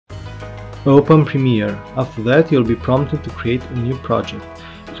Open Premiere. After that, you'll be prompted to create a new project.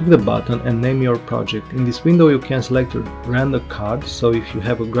 Click the button and name your project. In this window you can select a random card, so if you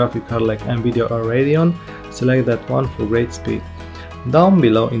have a graphic card like nvidia or radeon, select that one for great speed. Down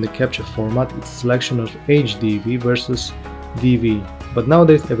below in the capture format it's a selection of HDV versus DV, but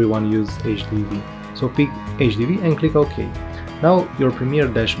nowadays everyone uses HDV. So pick HDV and click OK. Now your Premiere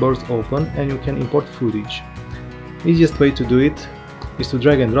dashboard is open and you can import footage. Easiest way to do it is to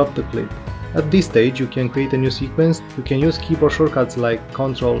drag and drop the clip. At this stage you can create a new sequence. You can use keyboard shortcuts like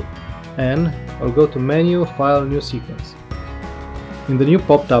Ctrl+N or go to Menu, File, New Sequence. In the new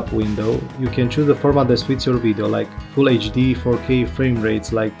popped up window you can choose the format that suits your video, like Full HD, 4K, frame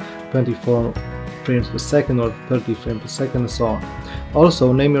rates like 24 frames per second or 30 frames per second and so on.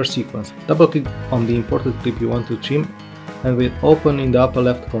 Also name your sequence. Double click on the imported clip you want to trim and will open in the upper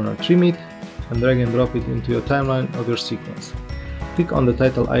left corner. Trim it and drag and drop it into your timeline of your sequence. Click on the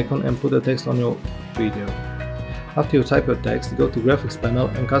title icon and put the text on your video. After you type your text, go to Graphics panel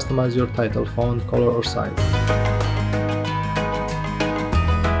and customize your title, font, color or size.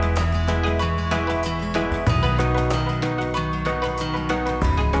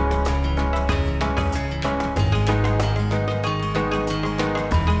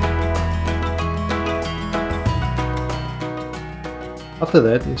 After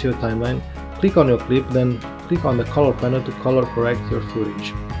that, into your timeline, click on your clip, then click on the color panel to color correct your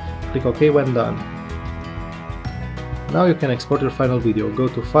footage. Click OK when done. Now you can export your final video. Go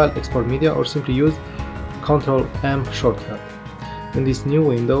to File, Export Media or simply use Ctrl+M shortcut. In this new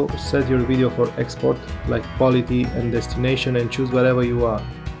window, set your video for export like quality and destination and choose whatever you want.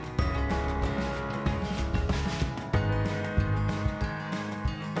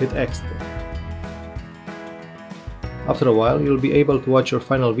 Hit Export. After a while, you'll be able to watch your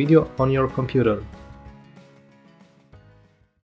final video on your computer.